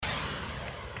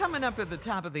Coming up at the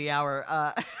top of the hour,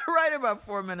 right about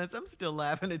 4 minutes. I'm still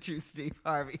laughing at you, Steve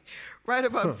Harvey. Right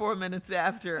about 4 minutes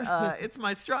after, it's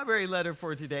my strawberry letter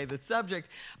for today. The subject: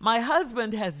 my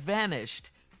husband has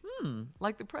vanished.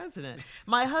 Like the president.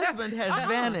 My husband has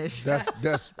vanished.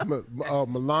 That's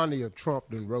Melania Trump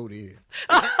then wrote in.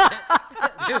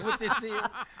 With this here.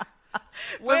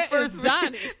 Where is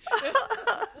Donnie?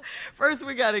 First,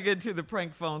 we got to get to the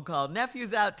prank phone call.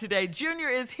 Nephew's out today. Junior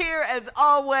is here as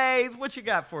always. What you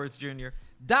got for us, Junior?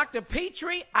 Dr.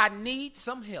 Petry, I need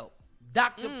some help.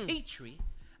 Dr. Petry,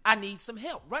 I need some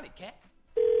help. Run it, cat.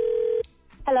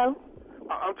 Hello.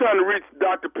 I'm trying to reach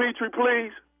Dr. Petry,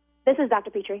 please. This is Dr.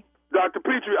 Petry. Dr.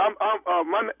 Petry,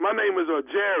 my name is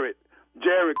Jared,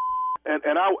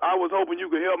 and I was hoping you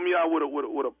could help me out with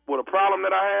a problem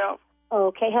that I have.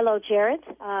 Okay, hello, Jared.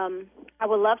 I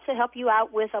would love to help you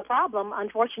out with a problem.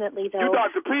 Unfortunately, though, You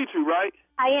Dr. Petry, right?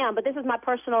 I am, but this is my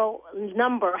personal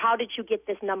number. How did you get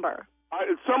this number?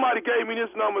 Somebody gave me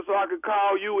this number so I could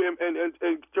call you and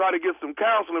try to get some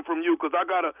counseling from you because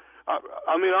I'm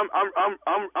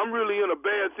really in a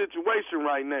bad situation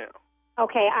right now.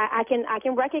 Okay, I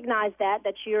can recognize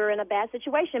that you're in a bad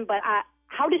situation, but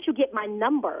how did you get my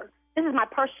number? This is my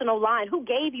personal line. Who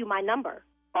gave you my number?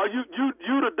 You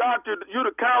the doctor, you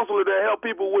the counselor that help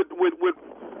people with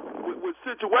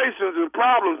situations and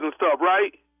problems and stuff,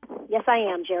 right? Yes, I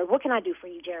am, Jared. What can I do for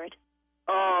you, Jared?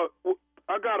 I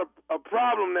got a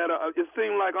problem that it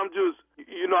seems like I'm just,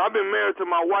 I've been married to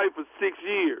my wife for 6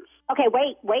 years. Okay,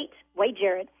 wait,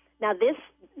 Jared. Now this,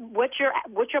 what you're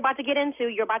about to get into,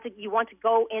 you want to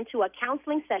go into a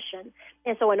counseling session,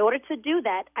 and so in order to do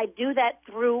that, I do that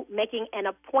through making an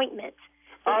appointment.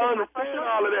 So I understand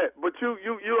all of that, but you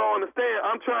don't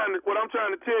understand. What I'm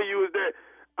trying to tell you is that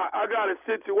I got a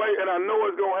situation, and I know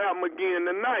it's gonna happen again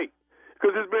tonight.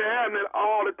 Because it's been happening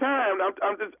all the time. I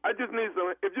just need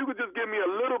some. If you could just give me a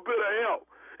little bit of help,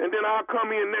 and then I'll come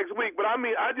in next week. But I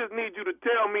just need you to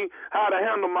tell me how to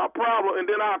handle my problem, and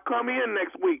then I'll come in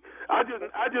next week. I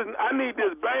need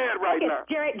this bad right now.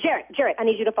 Jared, I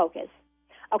need you to focus.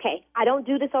 Okay, I don't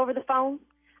do this over the phone.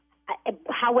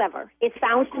 However, it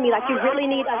sounds to me like you really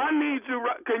need. I need you.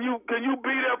 Can you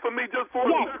be there for me just for a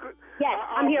second? Yes,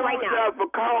 I'm here right now. I apologize for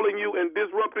calling you and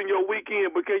disrupting your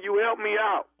weekend, but can you help me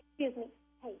out? Excuse me.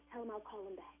 Hey, tell him I'll call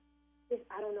him back.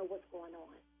 I don't know what's going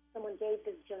on. Someone gave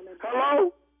this gentleman.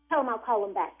 Hello? Tell him I'll call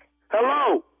him back.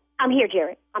 Hello? I'm here,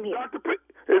 Jared. I'm here.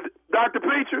 Is it Dr.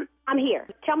 Petry? I'm here.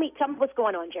 Tell me what's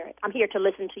going on, Jared. I'm here to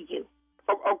listen to you.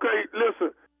 Okay,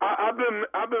 listen. I've been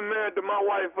married to my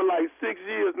wife for like 6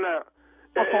 years now.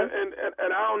 Okay.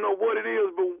 And I don't know what it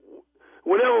is, but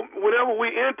whenever we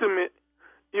intimate,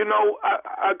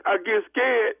 I get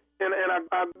scared. And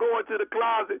I go into the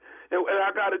closet, and I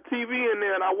got a TV in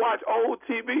there, and I watch old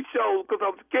TV shows because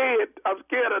I'm scared. I'm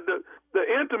scared of the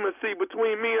intimacy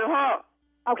between me and her.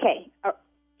 Okay,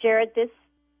 Jared, this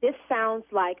sounds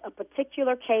like a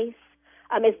particular case.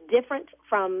 It's different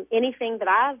from anything that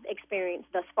I've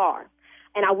experienced thus far,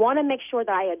 and I want to make sure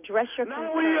that I address your concern.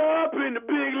 Now we up in the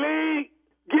big league,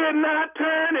 getting our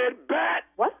turn at bat.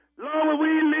 What? Long as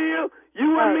we live,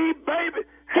 you and me, baby.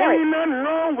 Jared. Ain't nothing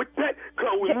wrong with that,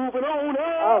 because we're moving on up.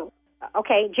 Oh,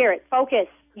 okay, Jared, focus.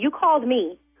 You called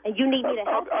me, and you need me to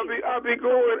help you. I'll be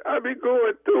going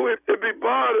through it. It be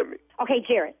bothering me. Okay,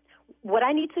 Jared, what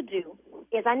I need to do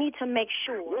is I need to make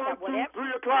sure 1, that 2, whatever...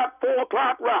 3 o'clock, 4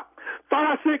 o'clock, rock.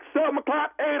 5, 6, 7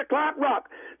 o'clock, 8 o'clock, rock.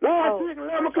 9, 10,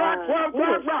 11 o'clock, 12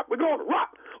 o'clock, rock. We're going to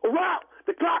rock around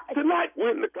the clock tonight.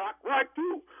 When the clock right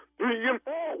through 3 and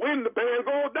 4, when the band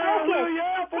goes down. Okay.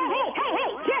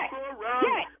 Hey,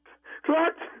 Jared.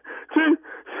 Clock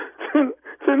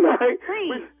tonight.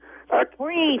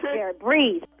 Breathe, Jared,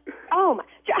 breathe. Oh, my.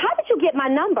 How did you get my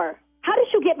number? How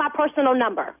did you get my personal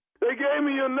number? They gave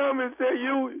me your number and said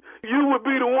you would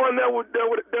be the one that would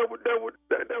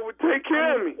take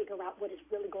care of me. Figure out what is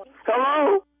really going on.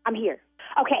 Hello? I'm here.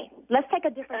 Okay, let's take a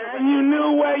different. And you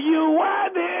knew where you were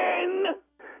then.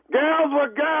 Girls were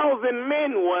girls and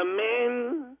men were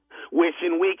men.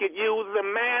 Wishing we could use a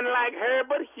man like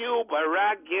Herbert Huber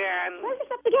again. Pull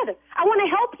yourself together. I want to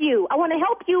help you. And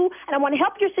I want to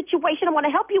help your situation. I want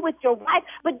to help you with your wife.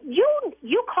 But you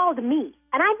called me,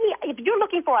 and if you're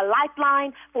looking for a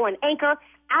lifeline, for an anchor,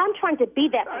 I'm trying to be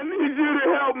that. I need you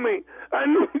to help me. I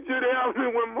need you to help me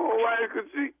with my wife, because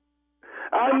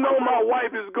I know my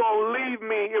wife is going to leave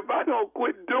me if I don't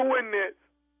quit doing this.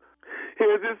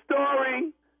 Here's the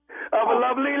story of a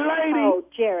lovely lady. Oh,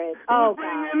 Jared. Oh,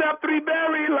 bringing up 3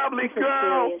 very lovely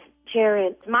girls.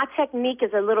 Jared, my technique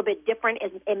is a little bit different.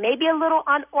 It may be a little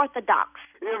unorthodox.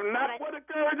 If not for the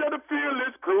courage of the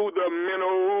fearless crew, the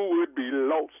minnow would be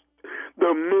lost.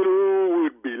 The minnow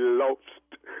would be lost.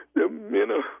 You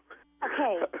know.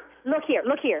 Okay, look here.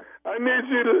 I need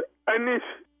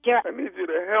you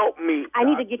to help me. I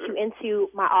need to get you into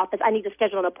my office. I need to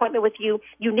schedule an appointment with you.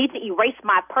 You need to erase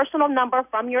my personal number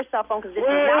from your cell phone because this is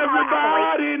not how I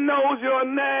operate. Everybody knows your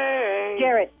name.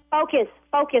 Jared, focus,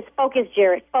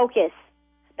 Jared, focus.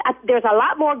 There's a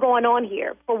lot more going on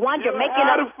here. For one, you're making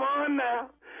up up fun now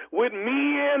with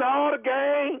me and all the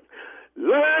gang,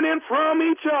 learning from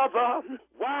each other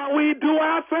while we do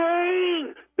our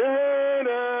thing.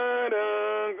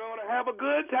 Gonna have a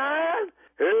good time.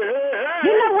 Hey.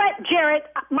 You know what, Jared?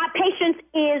 My patience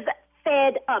is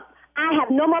fed up. I have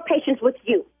no more patience with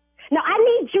you. Now, I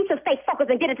need you to stay focused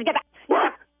and get it together.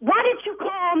 What? Why did you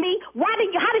call me?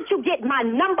 How did you get my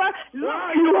number?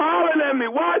 Why are you hollering at me?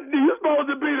 Why? You're supposed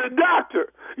to be the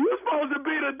doctor. You're supposed to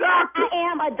be the doctor.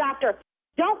 I am a doctor.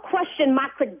 Don't question my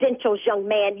credentials, young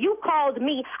man. You called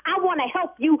me. I want to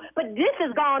help you, but this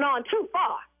has gone on too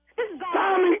far.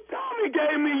 Tommy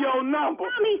gave me your number.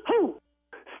 Tommy who?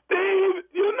 Steve.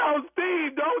 You know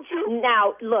Steve, don't you?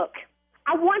 Now, look,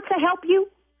 I want to help you,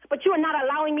 but you are not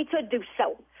allowing me to do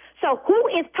so. So who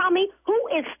is Tommy? Who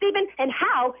is Stephen? And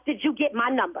how did you get my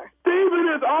number? Stephen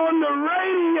is on the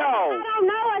radio. I don't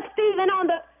know a Stephen on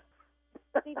the...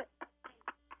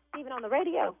 Stephen on the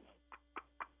radio?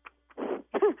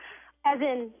 As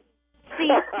in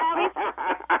Steve Harris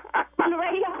on the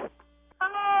radio?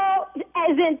 Oh,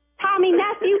 as in Tommy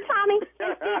Nephew, Tommy?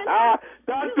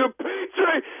 Dr.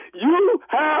 Petry, you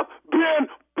have been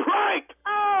pranked.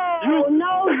 Oh,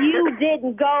 no, you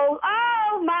didn't go.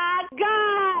 Oh, my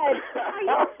God. Are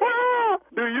you proud?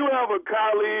 Do you have a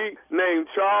colleague named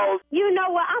Charles? You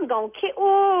know what? I'm going to kill.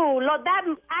 Oh, Lord,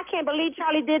 I can't believe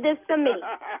Charlie did this to me.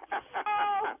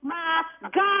 Oh, my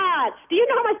God. Do you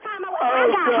know how much time I was? Oh,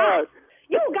 God.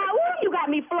 You got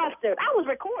me flustered. I was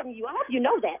recording you. I hope you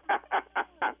know that.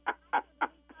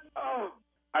 Oh,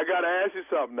 I got to ask you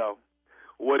something, though.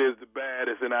 What is the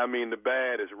baddest, and I mean the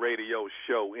baddest radio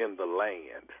show in the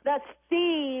land? The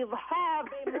Steve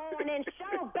Harvey Morning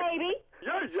Show, baby.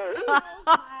 Yeah. Oh,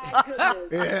 my goodness.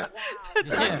 Yeah.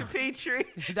 Wow. Dr.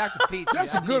 Petry. Dr. Petry.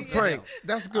 That's a good prank.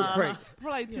 That's a good prank.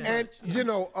 Probably too And, much. you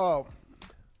know,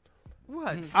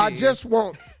 What? I Steve? just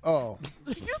want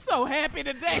You so happy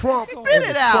today. Trump Spit and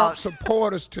it the out. Trump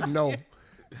supporters to know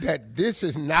that this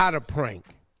is not a prank.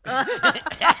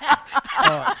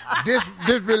 This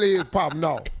really is Pop.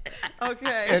 No.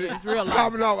 Okay. And It's real life.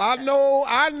 Pop, no. I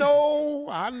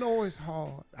know it's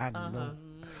hard.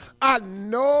 I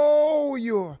know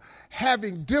you're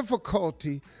having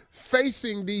difficulty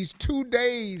facing these 2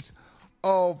 days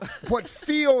of what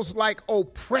feels like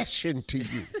oppression to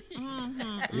you.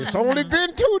 It's only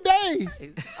been 2 days.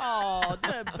 Oh,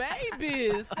 the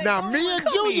babies. Now, me and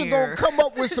come Junior here. gonna come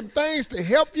up with some things to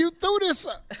help you through this.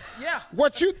 Yeah.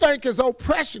 What you think is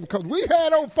oppression, because we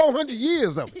had over 400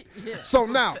 years of it. So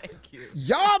now,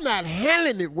 y'all not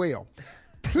handling it well.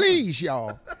 Please,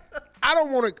 y'all, I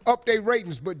don't want to update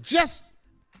ratings, but just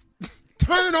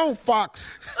turn on Fox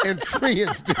and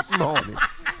Friends this morning.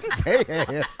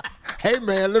 Hey,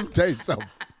 man, let me tell you something.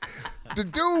 The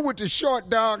dude with the short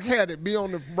dog hair that be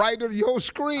on the right of your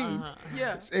screen,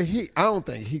 Yeah. I don't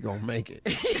think he gonna make it.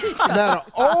 Now, the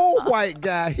old white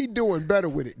guy, he doing better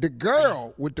with it. The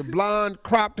girl with the blonde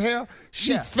cropped hair,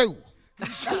 she through.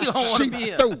 She don't want to She be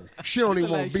here. through. She don't even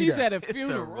want Like, to be she's there. at a It's a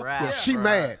funeral. wrap. Yeah, she Right.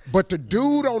 mad. But the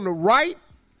dude on the right,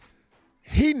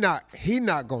 he not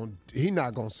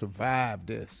gonna survive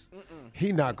this.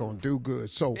 He not gonna do good.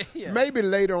 So maybe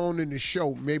later on in the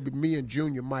show, maybe me and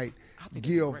Junior might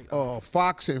give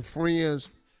Fox and Friends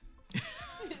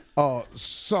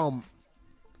some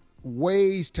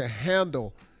ways to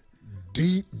handle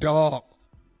deep, dark.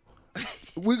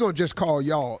 We're going to just call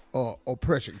y'all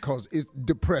oppression because it's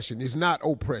depression. It's not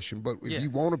oppression, but if you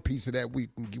want a piece of that, we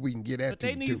can get at But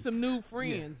they you need too. some new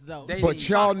friends, though. But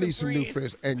y'all Fox and need some new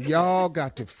friends, and y'all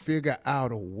got to figure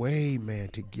out a way, man,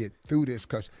 to get through this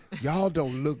because y'all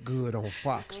don't look good on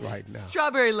Fox right now.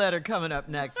 Strawberry letter coming up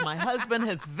next. My husband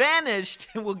has vanished,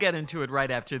 and we'll get into it right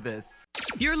after this.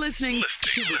 You're listening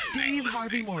to the Steve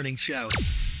Harvey Morning Show.